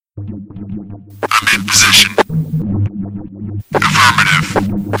Position. Affirmative.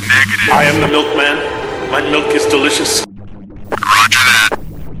 Negative. I am the milkman. My milk is delicious. Roger that.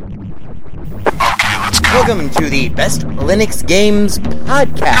 Okay, let's go. Welcome to the Best Linux Games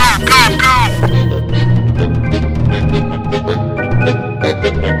Podcast.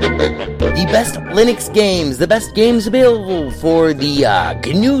 The best Linux games, the best games available for the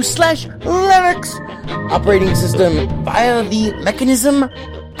GNU/Linux operating system via the mechanism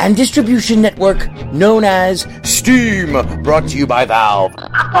and distribution network known as Steam, brought to you by Valve.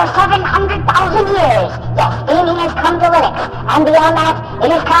 After 700,000 years, yes, gaming has come to Linux, and beyond that, it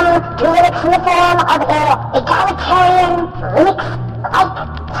has come to Linux in the form of an egalitarian Linux-like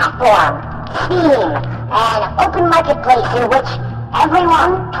platform, Steam, an open marketplace in which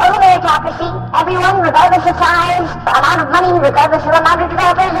everyone, total meritocracy, everyone, regardless of size, amount of money, regardless of amount of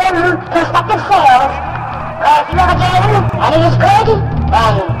developers, and prospective sales, if you have a game, and it is good,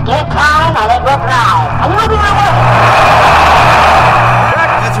 then give it time, and it will thrive, and you will be rewarded.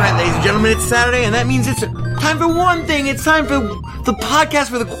 That's right, ladies and gentlemen, it's Saturday, and that means it's time for one thing. It's time for the podcast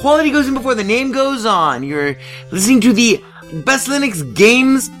where the quality goes in before the name goes on. You're listening to the Best Linux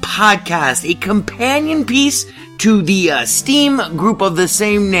Games Podcast, a companion piece to the Steam group of the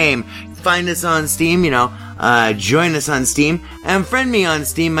same name. Find us on Steam, join us on Steam, and friend me on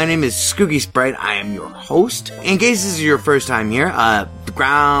Steam. My name is Skooky Sprite. I am your host. In case this is your first time here, the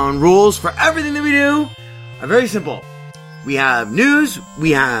ground rules for everything that we do are very simple. We have news, we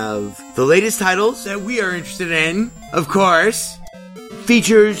have the latest titles that we are interested in, of course,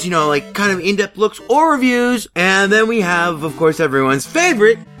 features, kind of in-depth looks or reviews, and then we have, of course, everyone's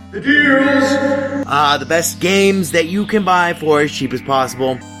favorite, the deals! The best games that you can buy for as cheap as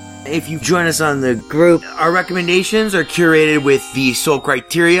possible. If you join us on the group, our recommendations are curated with the sole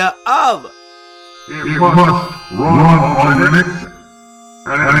criteria of it must run on Linux,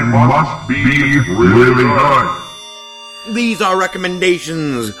 and it must be really good. These are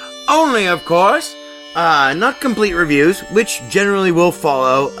recommendations only, of course. Not complete reviews, which generally will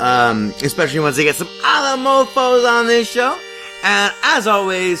follow, especially once they get some other mofos on this show. And as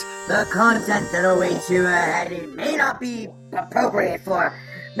always, the content that awaits you ahead, it may not be appropriate for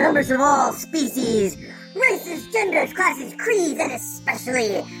members of all species, races, genders, classes, creeds, and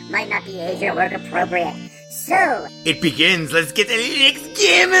especially might not be age or work appropriate. So, it begins. Let's get the Linux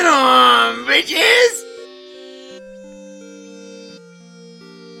gaming on, bitches!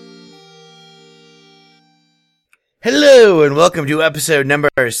 Hello, and welcome to episode number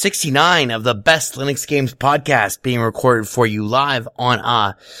 69 of the Best Linux Games Podcast, being recorded for you live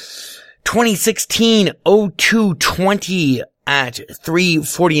on 2016-02-20 at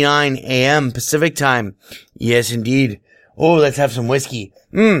 3:49 a.m. Pacific Time. Yes, indeed. Oh, let's have some whiskey.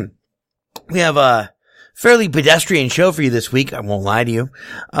 We have a fairly pedestrian show for you this week, I won't lie to you.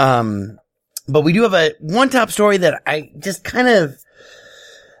 But we do have one top story that I just kind of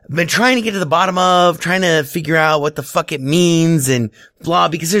been trying to get to the bottom of, trying to figure out what the fuck it means and blah,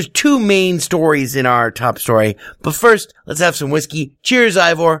 because there's two main stories in our top story. But first, let's have some whiskey. Cheers,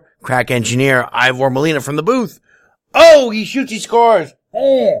 Ivor. Crack engineer Ivor Molina from the booth. Oh, he shoots, he scores.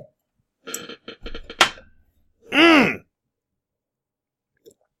 Oh.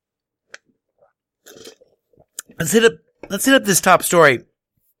 Let's hit up this top story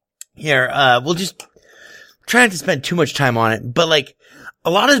here. We'll just try not to spend too much time on it, but a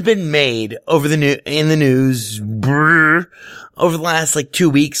lot has been made in the news over the last 2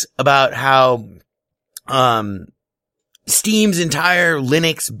 weeks about how Steam's entire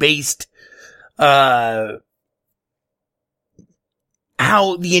Linux-based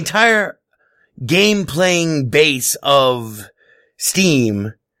how the entire game-playing base of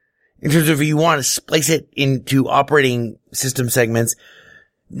Steam, in terms of if you want to splice it into operating system segments,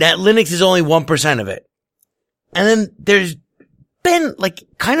 that Linux is only 1% of it. And then there's been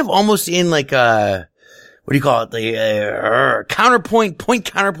kind of almost in what do you call it, the counterpoint,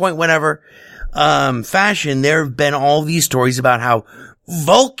 whatever fashion. There have been all these stories about how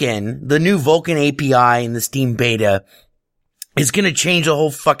Vulkan, the new Vulkan API in the Steam beta, is going to change the whole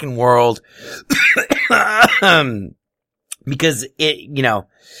fucking world because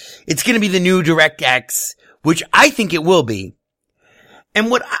it's going to be the new DirectX, which I think it will be. And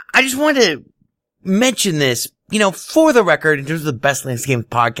what I just wanted to mention this, for the record, in terms of the Best Linux Games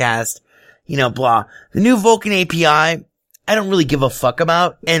Podcast, blah. The new Vulkan API, I don't really give a fuck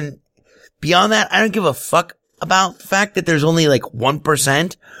about. And beyond that, I don't give a fuck about the fact that there's only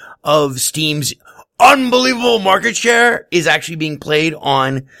 1% of Steam's unbelievable market share is actually being played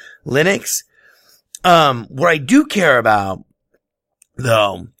on Linux. What I do care about,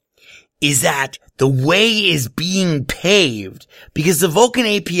 though, is that the way is being paved, because the Vulkan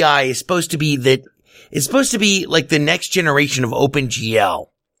API is supposed to be that It's supposed to be like the next generation of OpenGL.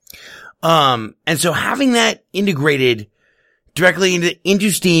 And so having that integrated directly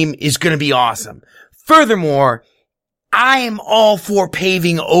into Steam is going to be awesome. Furthermore, I am all for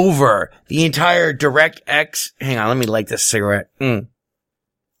paving over the entire DirectX. Hang on, let me light this cigarette. The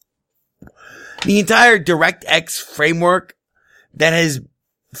entire DirectX framework that has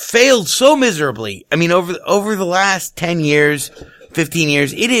failed so miserably. I mean, over the last 10 years, 15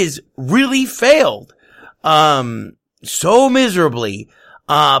 years, it has really failed, so miserably,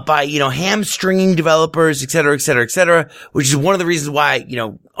 by, hamstringing developers, et cetera, et cetera, et cetera, which is one of the reasons why,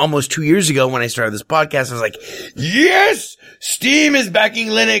 almost 2 years ago when I started this podcast, I was like, yes, Steam is backing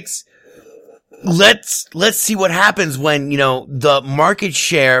Linux. Let's see what happens when, the market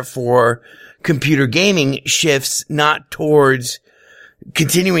share for computer gaming shifts not towards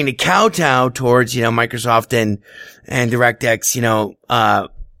continuing to kowtow towards, Microsoft and DirectX,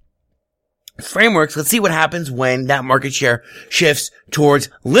 frameworks. Let's see what happens when that market share shifts towards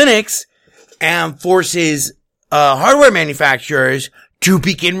Linux and forces, hardware manufacturers to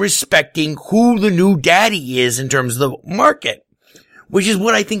begin respecting who the new daddy is in terms of the market, which is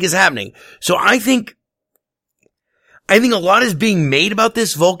what I think is happening. So I think a lot is being made about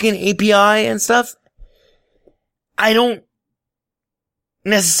this Vulkan API and stuff. I don't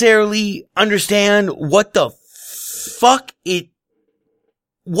necessarily understand what the fuck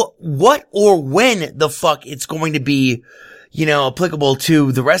what or when the fuck it's going to be, applicable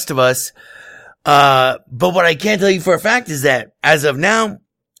to the rest of us. But what I can tell you for a fact is that as of now,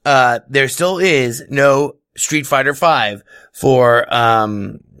 there still is no Street Fighter V for,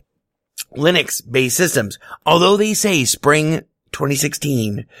 Linux-based systems. Although they say spring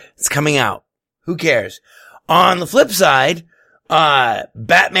 2016, it's coming out. Who cares? On the flip side,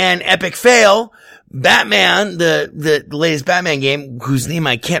 Batman Epic Fail, Batman, the latest Batman game, whose name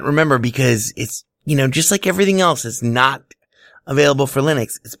I can't remember because it's, just like everything else, it's not available for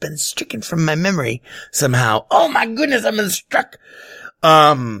Linux. It's been stricken from my memory somehow. Oh my goodness, I've been struck.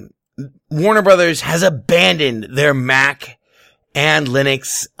 Warner Brothers has abandoned their Mac and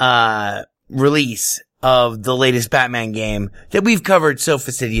Linux, release of the latest Batman game that we've covered so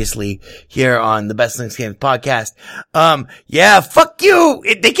fastidiously here on the Best Linux Games podcast. Yeah, fuck you.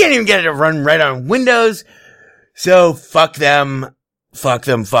 They can't even get it to run right on Windows. So fuck them. Fuck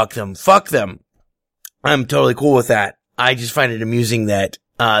them. Fuck them. Fuck them. I'm totally cool with that. I just find it amusing that,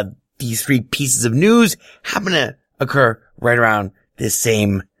 these three pieces of news happen to occur right around this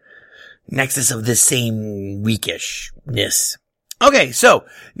same nexus of this same weekishness. Okay, so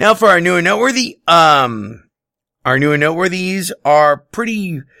now for our new and noteworthy. Our new and noteworthies are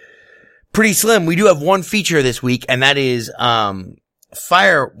pretty slim. We do have one feature this week, and that is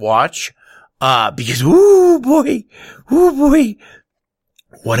Firewatch. Because ooh boy,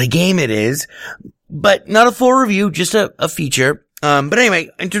 what a game it is. But not a full review, just a feature. But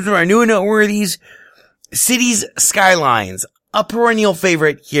anyway, in terms of our new and noteworthies, Cities Skylines. A perennial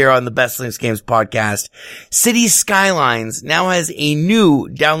favorite here on the Best Linux Games podcast. Cities Skylines now has a new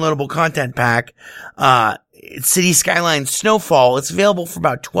downloadable content pack. It's Cities Skylines Snowfall. It's available for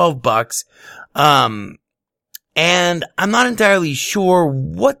about $12. And I'm not entirely sure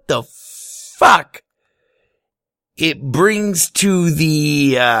what the fuck it brings to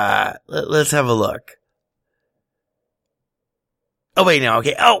the, let's have a look. Oh wait, no,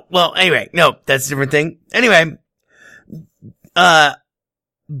 okay. Oh, well, anyway, no, that's a different thing. Anyway,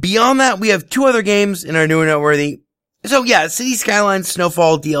 beyond that, we have two other games in our new and noteworthy. So yeah, City Skylines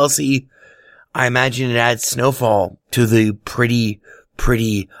Snowfall DLC. I imagine it adds Snowfall to the pretty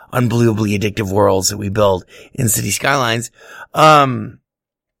unbelievably addictive worlds that we build in City Skylines. I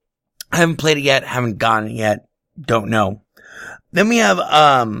haven't played it yet, haven't gotten it yet, don't know. Then we have,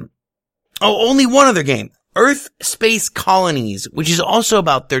 only one other game. Earth Space Colonies, which is also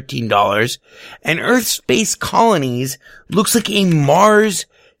about $13. And Earth Space Colonies looks like a Mars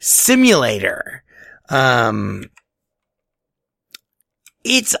simulator. I've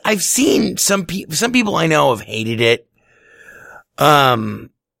seen some people I know have hated it.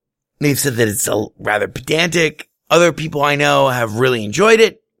 They've said that it's rather pedantic. Other people I know have really enjoyed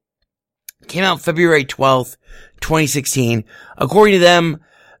it. Came out February 12th, 2016. According to them,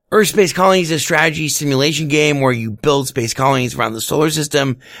 Earth Space Colonies is a strategy simulation game where you build space colonies around the solar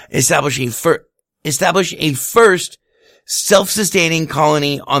system, establish a first self-sustaining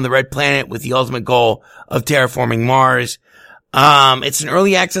colony on the red planet with the ultimate goal of terraforming Mars. It's an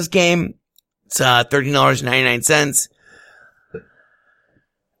early access game. It's $13.99.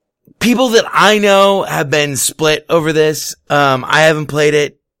 People that I know have been split over this. I haven't played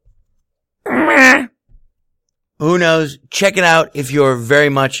it. Who knows? Check it out if you're very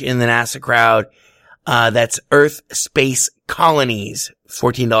much in the NASA crowd. That's Earth Space Colonies.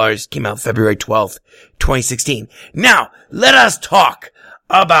 $14, came out February 12th, 2016. Now, let us talk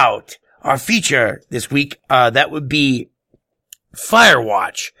about our feature this week. That would be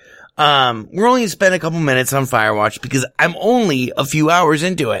Firewatch. We're only going to spend a couple minutes on Firewatch because I'm only a few hours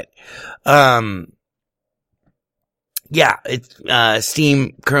into it.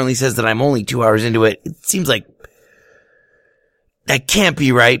 Steam currently says that I'm only 2 hours into it. It seems like that can't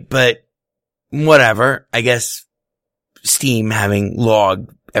be right, but whatever. I guess Steam having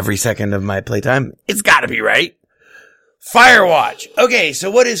logged every second of my playtime, it's gotta be right. Firewatch. Okay, so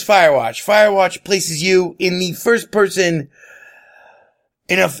what is Firewatch? Firewatch places you in the first person,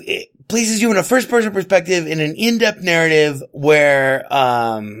 it places you in a first person perspective in an in-depth narrative where,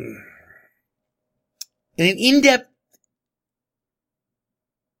 I'm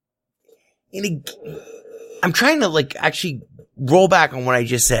trying to actually roll back on what I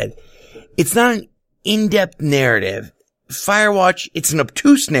just said. It's not an in-depth narrative. Firewatch, it's an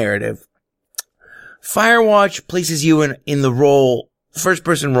obtuse narrative. Firewatch places you in the first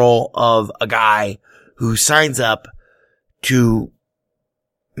person role of a guy who signs up to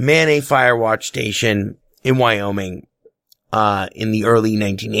man a Firewatch station in Wyoming, in the early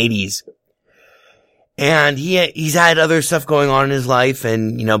 1980s. And he's had other stuff going on in his life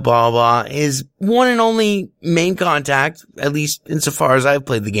and, blah, blah, blah. His one and only main contact, at least insofar as I've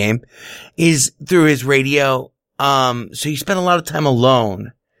played the game, is through his radio. So he spent a lot of time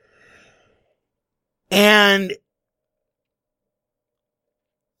alone. And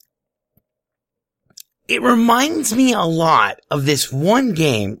it reminds me a lot of this one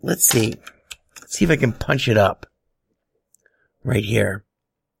game. Let's see if I can punch it up right here.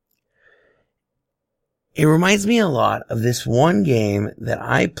 It reminds me a lot of this one game that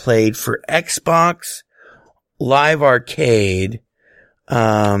I played for Xbox Live Arcade.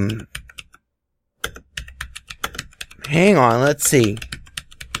 Hang on, let's see.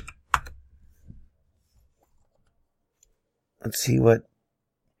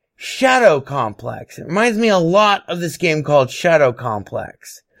 Shadow Complex. It reminds me a lot of this game called Shadow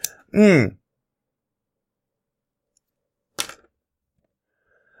Complex.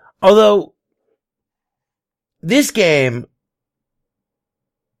 Although, this game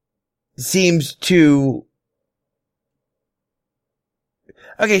seems to...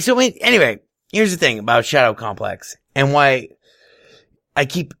 Okay, so anyway, here's the thing about Shadow Complex and why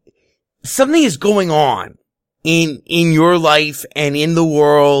something is going on in your life and in the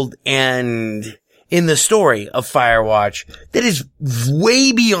world and in the story of Firewatch that is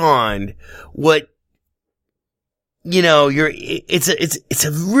way beyond what, it's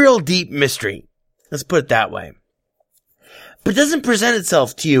a real deep mystery. Let's put it that way. But it doesn't present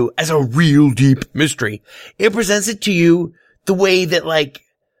itself to you as a real deep mystery. It presents it to you the way that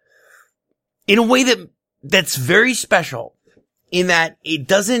in a way that's very special in that it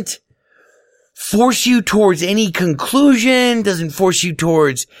doesn't force you towards any conclusion, doesn't force you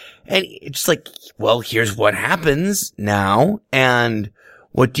towards it's here's what happens now and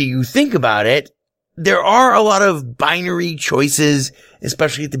what do you think about it? There are a lot of binary choices,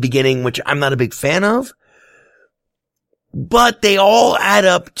 especially at the beginning, which I'm not a big fan of, but they all add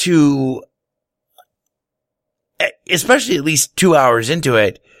up to, especially at least 2 hours into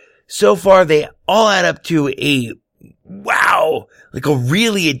it, so far they all add up to a wow, I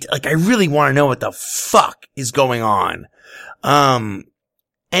really want to know what the fuck is going on. And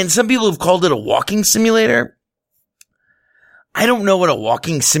some people have called it a walking simulator. I don't know what a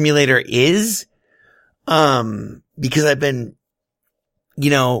walking simulator is. Because I've been,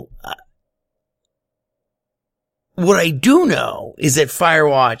 what I do know is that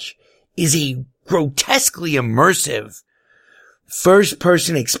Firewatch is a grotesquely immersive first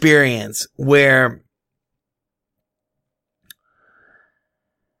person experience where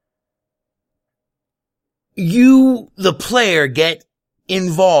you, the player, get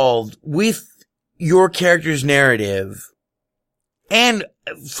involved with your character's narrative. And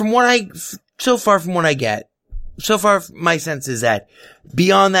so far my sense is that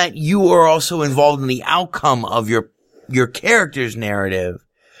beyond that, you are also involved in the outcome of your character's narrative.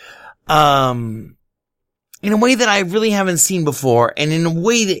 In a way that I really haven't seen before, and in a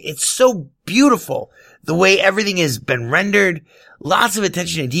way that it's so beautiful. The way everything has been rendered, lots of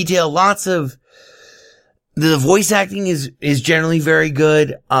attention to detail, the voice acting is generally very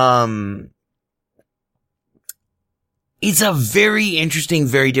good. It's a very interesting,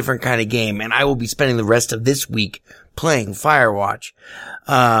 very different kind of game, and I will be spending the rest of this week playing Firewatch.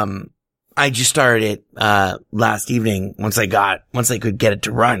 I just started it, last evening once I could get it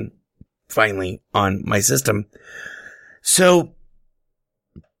to run finally on my system. So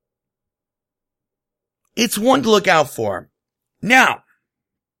it's one to look out for. Now,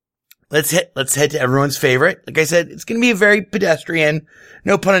 let's head to everyone's favorite. Like I said, it's going to be a very pedestrian,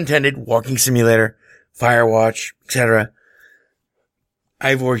 no pun intended, walking simulator, Firewatch, etc.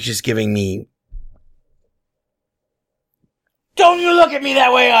 Ivor's just giving me... Don't you look at me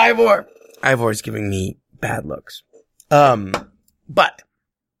that way, Ivor! Ivor's giving me bad looks. But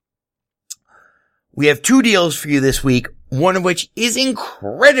we have 2 deals for you this week, one of which is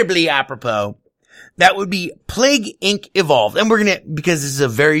incredibly apropos. That would be Plague Inc. Evolved. And because this is a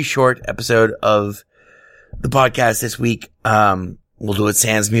very short episode of the podcast this week, we'll do it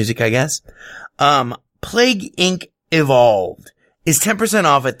sans music, I guess. Plague Inc. Evolved is 10%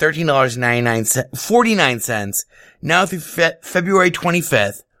 off at $13.49 now through February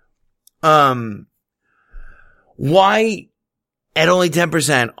 25th. Why at only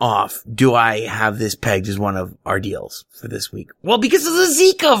 10% off do I have this pegged as one of our deals for this week? Well, because of the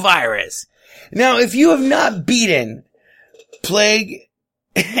Zika virus. Now, if you have not beaten Plague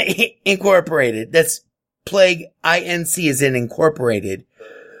Incorporated, that's Plague INC as in Incorporated,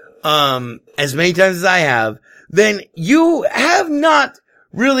 as many times as I have, then you have not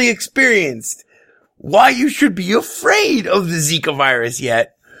really experienced why you should be afraid of the Zika virus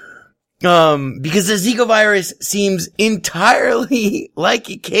yet. Because the Zika virus seems entirely like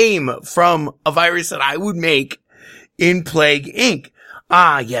it came from a virus that I would make in Plague Inc.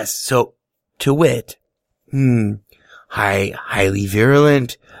 Ah, yes. So, to wit, highly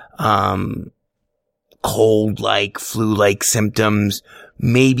virulent, cold-like, flu-like symptoms,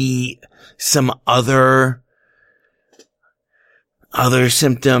 maybe some other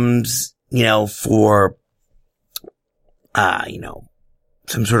symptoms, for,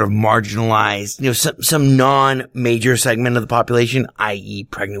 some sort of marginalized, some non-major segment of the population, i.e.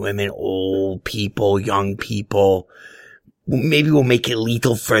 pregnant women, old people, young people. Maybe we'll make it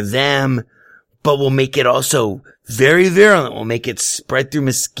lethal for them, but we'll make it also very virulent. We'll make it spread through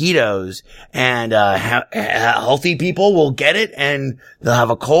mosquitoes, and healthy people will get it and they'll have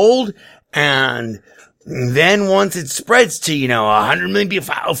a cold, and then once it spreads to, 100 million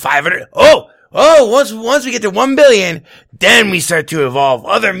people, 500, once we get to 1 billion, then we start to evolve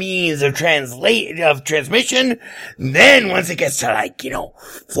other means of transmission. Then once it gets to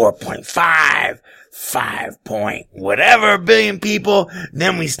 4.5, 5 point whatever billion people,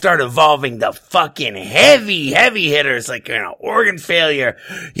 then we start evolving the fucking heavy hitters like, organ failure,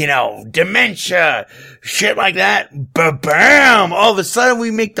 dementia, shit like that. Ba-bam! All of a sudden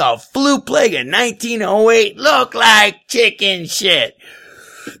we make the flu plague in 1908 look like chicken shit.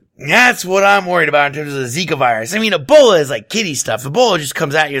 That's what I'm worried about in terms of the Zika virus. I mean, Ebola is like kiddie stuff. Ebola just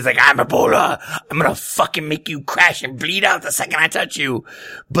comes at you. It's like, I'm Ebola. I'm gonna fucking make you crash and bleed out the second I touch you.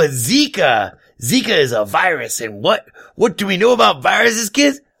 But Zika is a virus. And what do we know about viruses,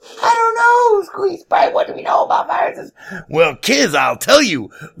 kids? I don't know, Squeeze Pie. What do we know about viruses? Well, kids, I'll tell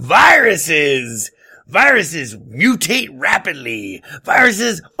you. Viruses mutate rapidly.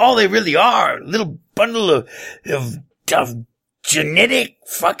 Viruses, all they really are, a little bundle of genetic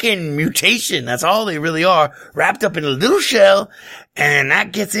fucking mutation. That's all they really are, wrapped up in a little shell, and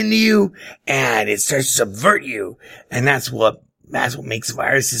that gets into you, and it starts to subvert you. And that's what makes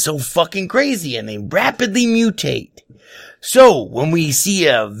viruses so fucking crazy, and they rapidly mutate. So, when we see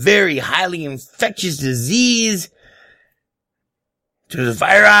a very highly infectious disease to the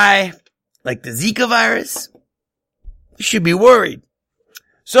viri, like the Zika virus, you should be worried.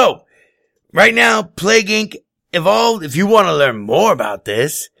 So, right now, Plague Inc. Evolved. If you want to learn more about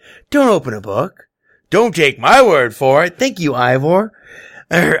this, don't open a book. Don't take my word for it. Thank you, Ivor.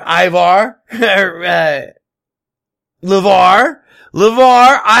 LeVar,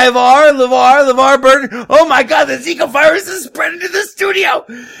 Burton. Oh my God, the Zika virus is spreading to the studio.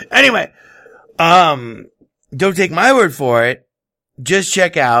 Anyway, don't take my word for it. Just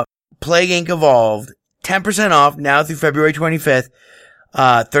check out Plague Inc. Evolved. 10% off now through February 25th.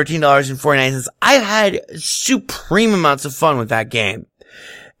 $13.49. I've had supreme amounts of fun with that game.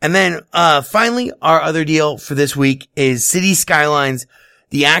 And then, finally, our other deal for this week is City Skylines.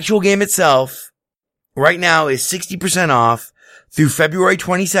 The actual game itself right now is 60% off through February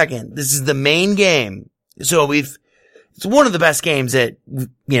 22nd. This is the main game. So it's one of the best games that,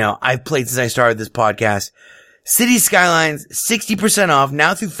 I've played since I started this podcast. City Skylines, 60% off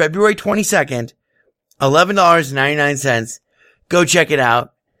now through February 22nd, $11.99. Go check it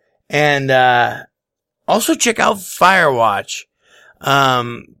out. And, also check out Firewatch.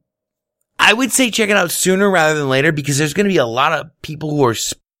 I would say check it out sooner rather than later because there's going to be a lot of people who are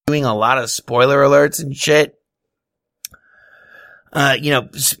spewing a lot of spoiler alerts and shit.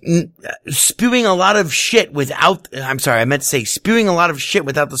 Spewing a lot of shit without, spewing a lot of shit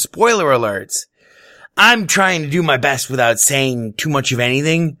without the spoiler alerts. I'm trying to do my best without saying too much of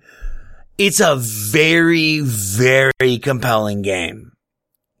anything. It's a very, very compelling game.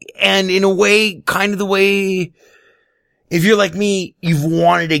 And in a way, kind of the way, if you're like me, you've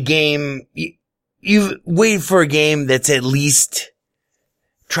wanted a game, you've waited for a game that's at least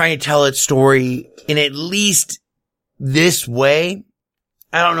trying to tell its story in at least this way.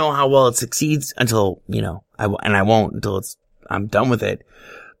 I don't know how well it succeeds until, I won't until I'm done with it.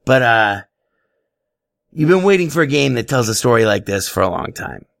 But, you've been waiting for a game that tells a story like this for a long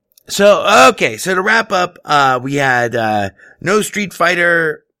time. So, okay. So to wrap up, we had, no Street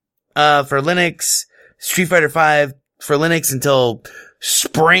Fighter, for Linux, Street Fighter 5 for Linux until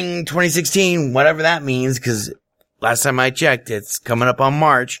spring 2016, whatever that means, because last time I checked, it's coming up on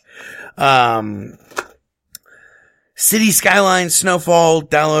March. City Skylines, Snowfall,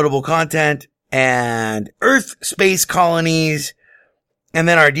 downloadable content, and Earth Space Colonies. And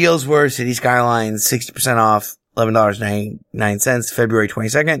then our deals were City Skylines, 60% off, $11.99, February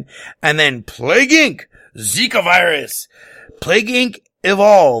 22nd. And then Plague Inc., Zika virus. Plague Inc.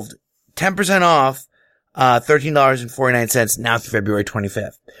 Evolved, 10% off, $13.49, now through February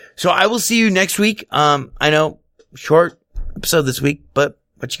 25th. So I will see you next week. I know, short episode this week, but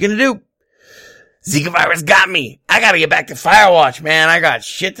what you gonna do? Zika virus got me. I gotta get back to Firewatch, man. I got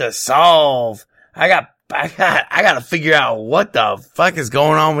shit to solve. I gotta figure out what the fuck is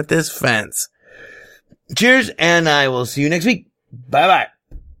going on with this fence. Cheers, and I will see you next week. Bye-bye.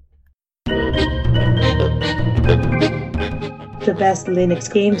 The Best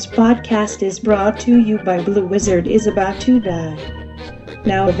Linux Games podcast is brought to you by Blue Wizard is About to Die.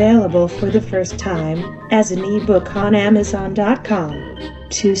 Now available for the first time as an ebook on Amazon.com.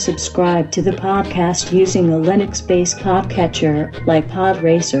 To subscribe to the podcast using a Linux-based podcatcher like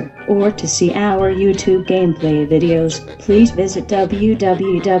Podracer, or to see our YouTube gameplay videos, please visit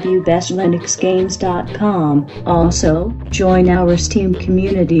www.bestlinuxgames.com. Also, join our Steam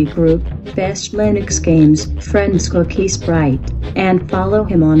community group, Best Linux Games, Friends Cookie Sprite, and follow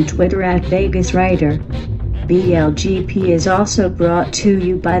him on Twitter at VegasWriter. BLGP is also brought to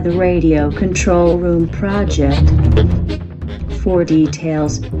you by the Radio Control Room Project. For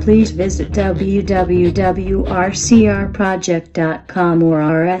details, please visit www.rcrproject.com or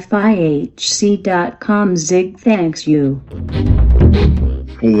rfihc.com. Zig thanks you.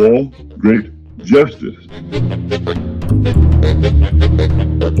 For all great justice.